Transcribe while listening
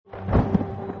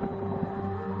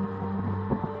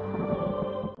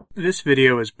This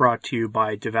video is brought to you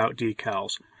by Devout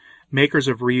Decals, makers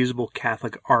of reusable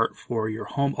Catholic art for your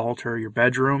home altar, your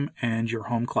bedroom, and your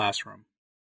home classroom.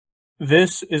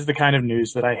 This is the kind of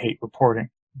news that I hate reporting,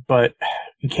 but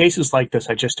in cases like this,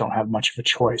 I just don't have much of a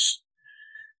choice.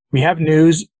 We have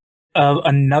news of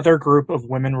another group of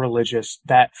women religious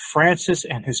that Francis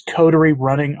and his coterie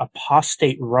running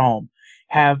apostate Rome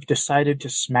have decided to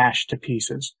smash to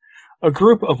pieces. A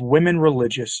group of women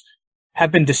religious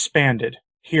have been disbanded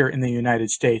here in the United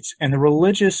States, and the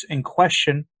religious in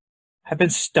question have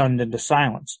been stunned into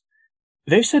silence.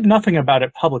 They've said nothing about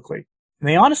it publicly, and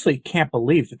they honestly can't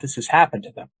believe that this has happened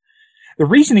to them. The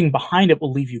reasoning behind it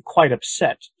will leave you quite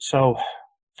upset, so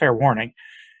fair warning.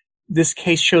 This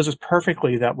case shows us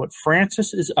perfectly that what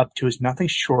Francis is up to is nothing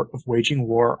short of waging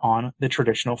war on the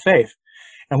traditional faith,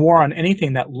 and war on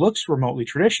anything that looks remotely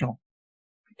traditional.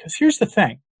 Because here's the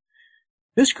thing.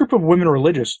 This group of women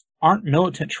religious aren't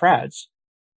militant trads.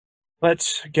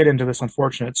 Let's get into this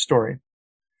unfortunate story.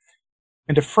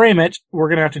 And to frame it, we're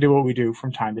going to have to do what we do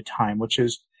from time to time, which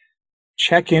is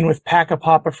check in with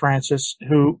Papa Francis,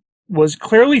 who was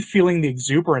clearly feeling the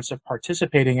exuberance of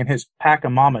participating in his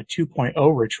Pachamama 2.0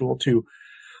 ritual to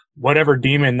whatever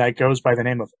demon that goes by the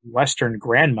name of Western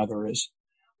grandmother is.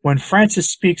 When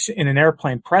Francis speaks in an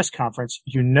airplane press conference,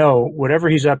 you know whatever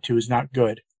he's up to is not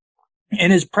good. In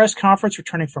his press conference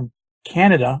returning from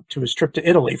Canada to his trip to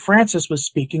Italy, Francis was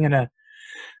speaking in a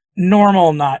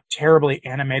normal, not terribly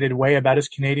animated way about his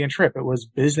Canadian trip. It was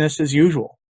business as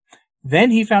usual. Then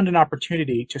he found an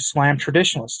opportunity to slam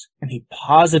traditionalists, and he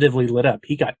positively lit up.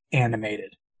 He got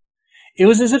animated. It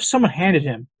was as if someone handed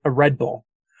him a Red Bull.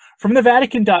 From the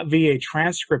Vatican.va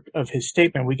transcript of his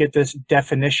statement, we get this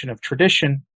definition of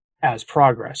tradition as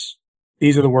progress.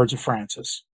 These are the words of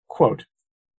Francis. Quote,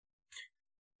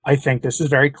 I think this is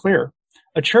very clear.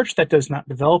 A church that does not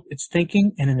develop its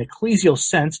thinking in an ecclesial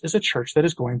sense is a church that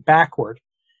is going backward.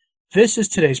 This is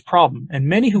today's problem, and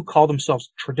many who call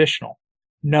themselves traditional.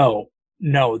 No,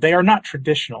 they are not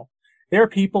traditional. They are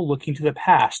people looking to the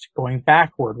past, going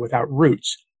backward without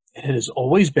roots. It has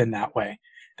always been that way.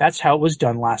 That's how it was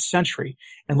done last century.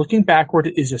 And looking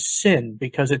backward is a sin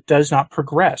because it does not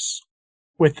progress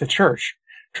with the church.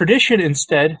 Tradition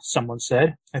instead, someone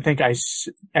said, I think I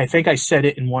said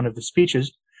it in one of the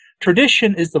speeches,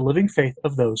 tradition is the living faith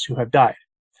of those who have died.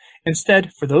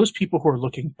 Instead, for those people who are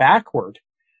looking backward,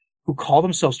 who call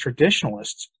themselves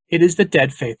traditionalists, it is the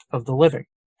dead faith of the living.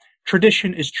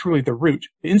 Tradition is truly the root,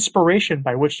 the inspiration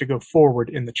by which to go forward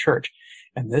in the church.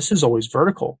 And this is always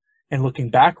vertical, and looking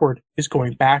backward is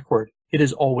going backward. It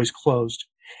is always closed.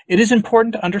 It is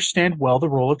important to understand well the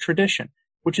role of tradition,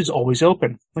 which is always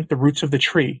open, like the roots of the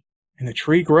tree, and the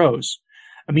tree grows.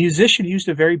 A musician used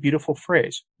a very beautiful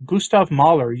phrase. Gustav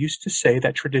Mahler used to say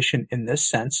that tradition, in this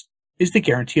sense, is the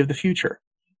guarantee of the future.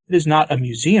 It is not a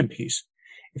museum piece.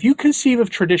 If you conceive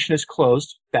of tradition as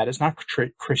closed, that is not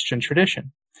Christian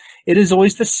tradition. It is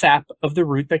always the sap of the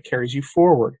root that carries you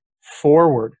forward,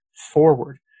 forward,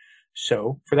 forward.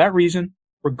 So, for that reason,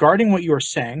 regarding what you are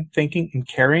saying, thinking, and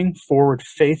carrying forward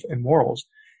faith and morals,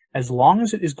 as long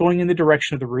as it is going in the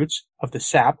direction of the roots of the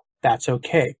sap, that's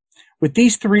okay. With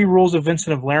these three rules of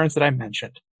Vincent of Lerins that I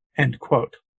mentioned. End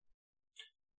quote.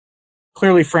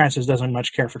 Clearly, Francis doesn't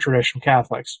much care for traditional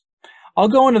Catholics. I'll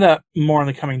go into that more in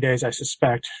the coming days, I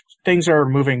suspect. Things are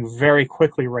moving very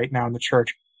quickly right now in the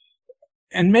church.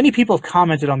 And many people have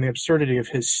commented on the absurdity of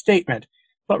his statement.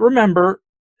 But remember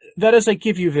that as I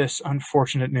give you this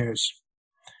unfortunate news,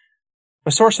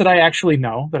 a source that I actually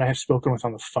know, that I have spoken with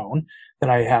on the phone,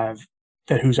 that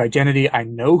whose identity I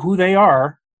know who they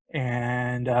are,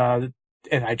 and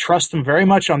I trust them very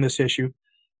much on this issue,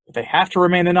 but they have to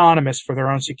remain anonymous for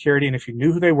their own security, and if you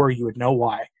knew who they were, you would know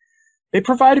why. They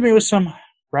provided me with some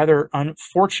rather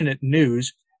unfortunate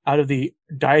news out of the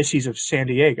Diocese of San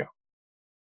Diego.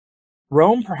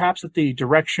 Rome, perhaps at the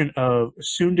direction of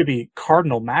soon-to-be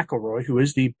Cardinal McElroy, who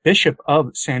is the Bishop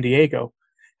of San Diego,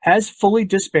 has fully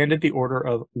disbanded the order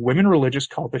of women religious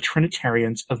called the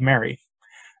Trinitarians of Mary.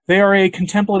 They are a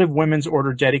contemplative women's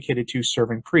order dedicated to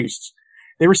serving priests.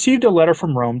 They received a letter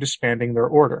from Rome disbanding their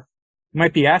order. You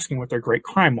might be asking what their great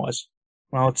crime was.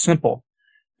 Well, it's simple.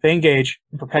 They engage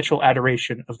in perpetual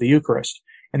adoration of the Eucharist,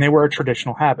 and they wear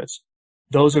traditional habits.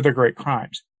 Those are their great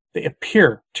crimes. They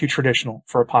appear too traditional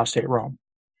for apostate Rome.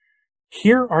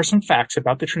 Here are some facts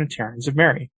about the Trinitarians of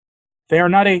Mary. They are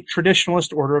not a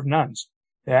traditionalist order of nuns.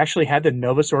 They actually had the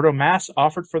Novus Ordo Mass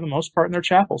offered for the most part in their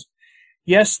chapels.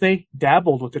 Yes, they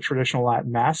dabbled with the traditional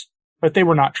Latin Mass, but they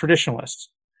were not traditionalists.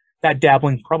 That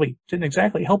dabbling probably didn't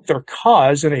exactly help their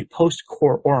cause in a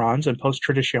post-Cor Orans and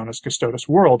post-Traditionis Custodes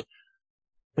world,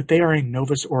 but they are a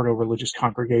Novus Ordo religious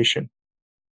congregation.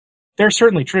 They're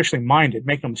certainly traditionally minded,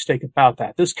 make no mistake about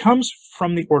that. This comes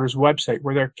from the order's website,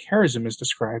 where their charism is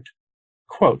described.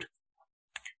 Quote,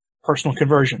 personal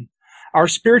conversion. Our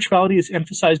spirituality is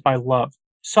emphasized by love,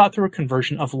 sought through a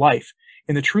conversion of life,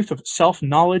 in the truth of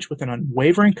self-knowledge with an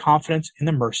unwavering confidence in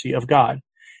the mercy of God.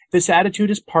 This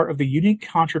attitude is part of the unique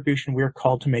contribution we are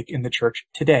called to make in the church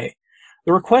today.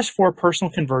 The request for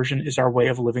personal conversion is our way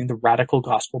of living the radical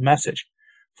gospel message.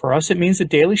 For us, it means the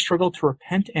daily struggle to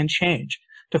repent and change,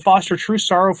 to foster true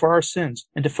sorrow for our sins,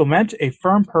 and to foment a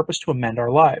firm purpose to amend our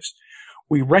lives.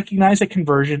 We recognize that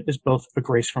conversion is both a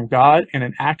grace from God and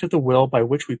an act of the will by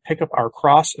which we pick up our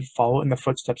cross and follow in the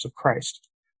footsteps of Christ.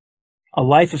 A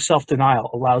life of self-denial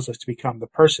allows us to become the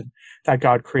person that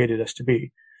God created us to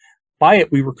be. By it,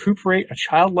 we recuperate a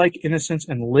childlike innocence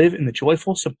and live in the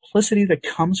joyful simplicity that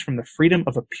comes from the freedom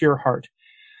of a pure heart.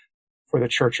 For the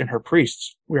church and her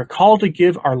priests, we are called to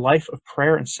give our life of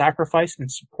prayer and sacrifice in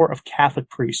support of Catholic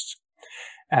priests.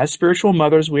 As spiritual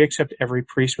mothers, we accept every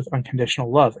priest with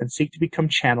unconditional love and seek to become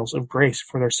channels of grace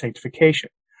for their sanctification.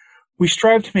 We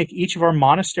strive to make each of our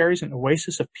monasteries an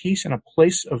oasis of peace and a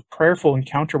place of prayerful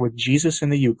encounter with Jesus in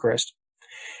the Eucharist.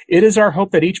 It is our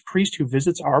hope that each priest who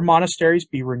visits our monasteries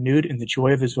be renewed in the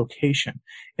joy of his vocation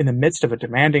in the midst of a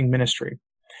demanding ministry.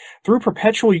 Through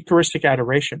perpetual Eucharistic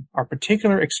adoration, our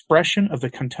particular expression of the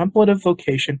contemplative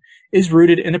vocation is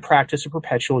rooted in the practice of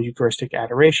perpetual Eucharistic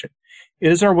adoration.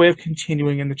 It is our way of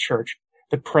continuing in the Church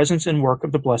the presence and work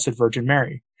of the Blessed Virgin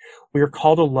Mary. We are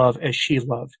called to love as she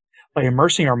loved, by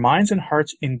immersing our minds and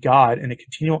hearts in God in a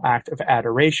continual act of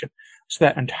adoration, so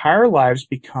that entire lives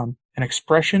become an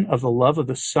expression of the love of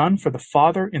the Son for the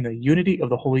Father in the unity of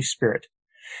the Holy Spirit.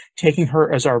 Taking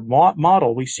her as our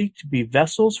model, we seek to be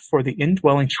vessels for the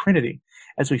indwelling Trinity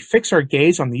as we fix our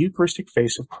gaze on the Eucharistic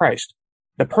face of Christ.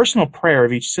 The personal prayer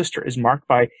of each sister is marked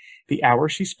by the hour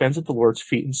she spends at the Lord's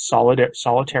feet in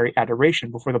solitary adoration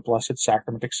before the Blessed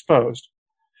Sacrament exposed.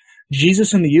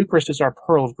 Jesus in the Eucharist is our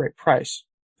pearl of great price,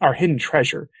 our hidden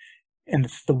treasure, and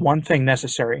the one thing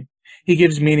necessary. He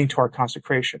gives meaning to our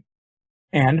consecration.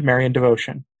 And Marian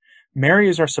devotion. Mary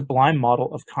is our sublime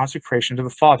model of consecration to the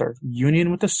Father, union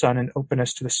with the Son, and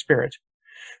openness to the Spirit.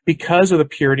 Because of the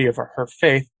purity of her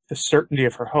faith, the certainty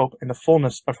of her hope, and the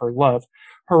fullness of her love,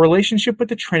 her relationship with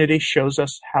the Trinity shows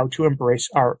us how to embrace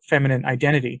our feminine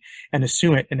identity and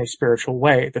assume it in a spiritual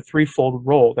way, the threefold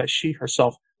role that she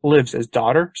herself lives as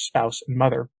daughter, spouse, and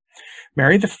mother.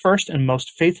 Mary, the first and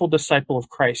most faithful disciple of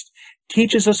Christ,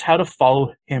 teaches us how to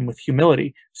follow him with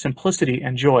humility, simplicity,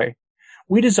 and joy.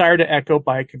 We desire to echo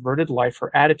by a converted life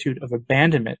her attitude of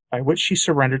abandonment by which she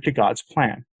surrendered to God's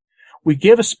plan. We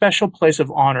give a special place of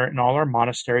honor in all our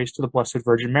monasteries to the Blessed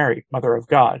Virgin Mary, Mother of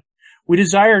God. We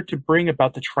desire to bring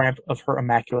about the triumph of her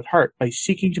Immaculate Heart by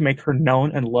seeking to make her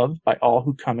known and loved by all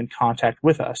who come in contact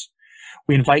with us.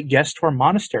 We invite guests to our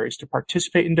monasteries to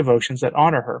participate in devotions that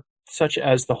honor her, such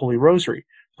as the Holy Rosary,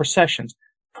 processions,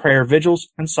 prayer vigils,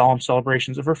 and solemn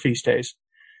celebrations of her feast days.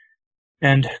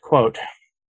 End quote.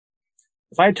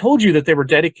 If I had told you that they were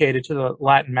dedicated to the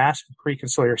Latin Mass and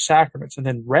preconciliar sacraments, and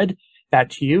then read that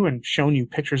to you and shown you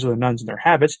pictures of the nuns and their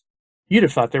habits, you'd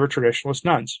have thought they were traditionalist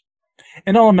nuns.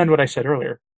 And I'll amend what I said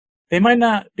earlier. They might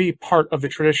not be part of the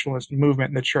traditionalist movement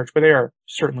in the Church, but they are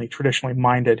certainly traditionally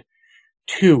minded,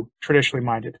 too traditionally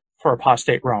minded for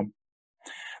apostate Rome.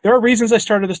 There are reasons I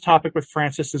started this topic with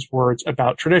Francis's words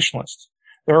about traditionalists.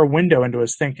 They're a window into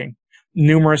his thinking.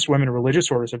 Numerous women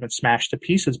religious orders have been smashed to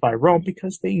pieces by Rome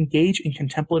because they engage in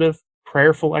contemplative,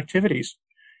 prayerful activities.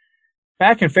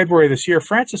 Back in February this year,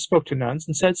 Francis spoke to nuns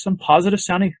and said some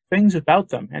positive-sounding things about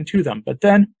them and to them, but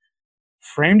then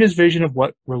framed his vision of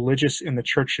what religious in the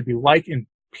Church should be like in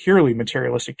purely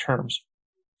materialistic terms.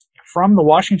 From the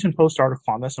Washington Post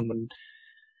article on this, and when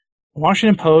the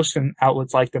Washington Post and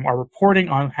outlets like them are reporting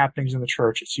on happenings in the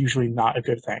Church, it's usually not a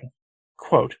good thing.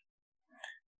 Quote,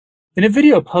 in a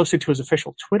video posted to his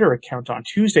official Twitter account on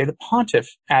Tuesday, the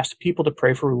pontiff asked people to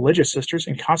pray for religious sisters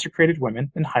and consecrated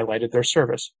women and highlighted their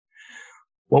service.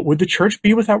 What would the Church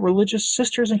be without religious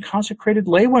sisters and consecrated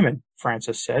laywomen?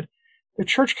 Francis said. The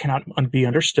Church cannot be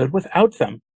understood without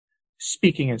them.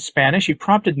 Speaking in Spanish, he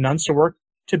prompted nuns to work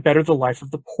to better the life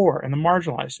of the poor and the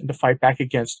marginalized and to fight back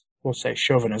against, we'll say,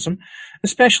 chauvinism,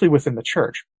 especially within the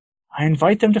Church. I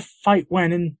invite them to fight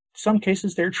when, in some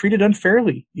cases, they are treated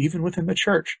unfairly, even within the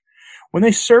Church. When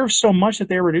they serve so much that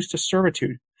they are reduced to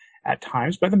servitude, at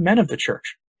times by the men of the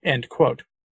Church. End quote.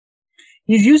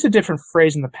 He's used a different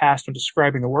phrase in the past when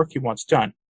describing the work he wants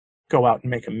done. Go out and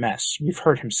make a mess. You've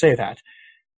heard him say that.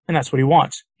 And that's what he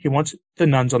wants. He wants the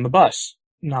nuns on the bus,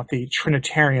 not the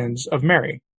Trinitarians of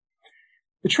Mary.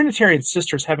 The Trinitarian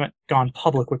sisters haven't gone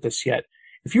public with this yet,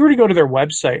 If you were to go to their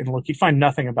website and look, you'd find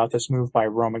nothing about this move by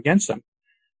Rome against them.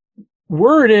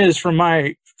 Word is, from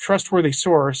my trustworthy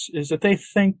source, is that they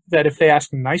think that if they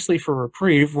ask nicely for a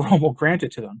reprieve, Rome will grant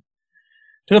it to them.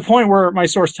 To the point where my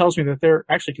source tells me that they're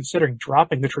actually considering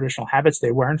dropping the traditional habits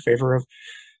they wear in favor of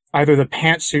either the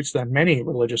pantsuits that many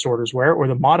religious orders wear or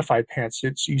the modified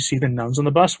pantsuits you see the nuns on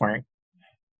the bus wearing.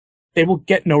 They will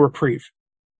get no reprieve.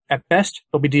 At best,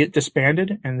 they'll be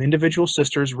disbanded and the individual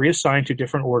sisters reassigned to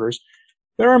different orders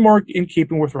that are more in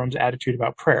keeping with Rome's attitude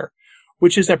about prayer,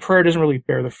 which is that prayer doesn't really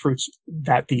bear the fruits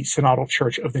that the synodal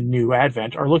church of the new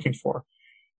Advent are looking for.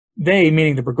 They,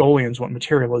 meaning the Bergoglians, want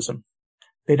materialism.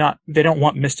 They don't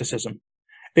want mysticism.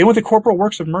 They want the corporal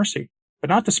works of mercy, but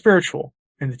not the spiritual,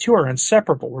 and the two are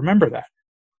inseparable. Remember that.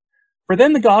 For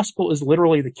them, the gospel is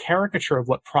literally the caricature of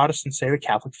what Protestants say the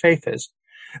Catholic faith is.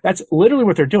 That's literally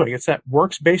what they're doing. It's that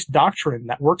works-based doctrine,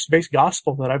 that works-based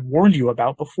gospel that I've warned you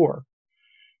about before.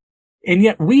 And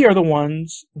yet we are the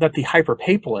ones that the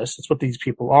hyper-papalists, that's what these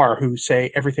people are, who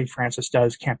say everything Francis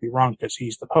does can't be wrong because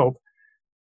he's the Pope.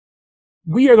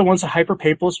 We are the ones the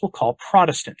hyper-papalists will call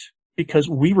Protestant, because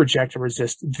we reject and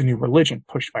resist the new religion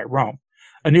pushed by Rome,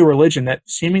 a new religion that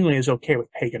seemingly is okay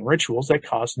with pagan rituals that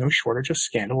cause no shortage of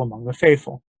scandal among the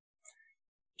faithful.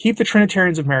 Keep the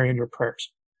Trinitarians of Mary in your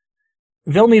prayers.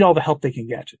 They'll need all the help they can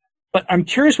get. But I'm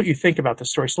curious what you think about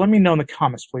this story, so let me know in the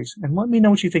comments, please, and let me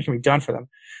know what you think can be done for them.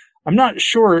 I'm not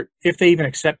sure if they even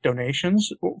accept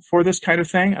donations for this kind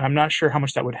of thing, and I'm not sure how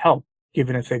much that would help,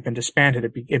 given if they've been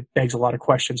disbanded. It begs a lot of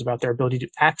questions about their ability to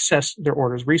access their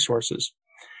order's resources.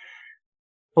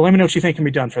 But let me know what you think can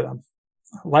be done for them.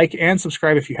 Like and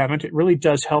subscribe if you haven't. It really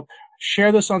does help.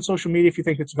 Share this on social media if you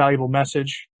think it's a valuable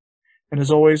message. And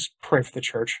as always, pray for the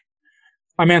church.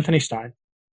 I'm Anthony Stein.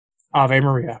 Ave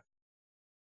Maria.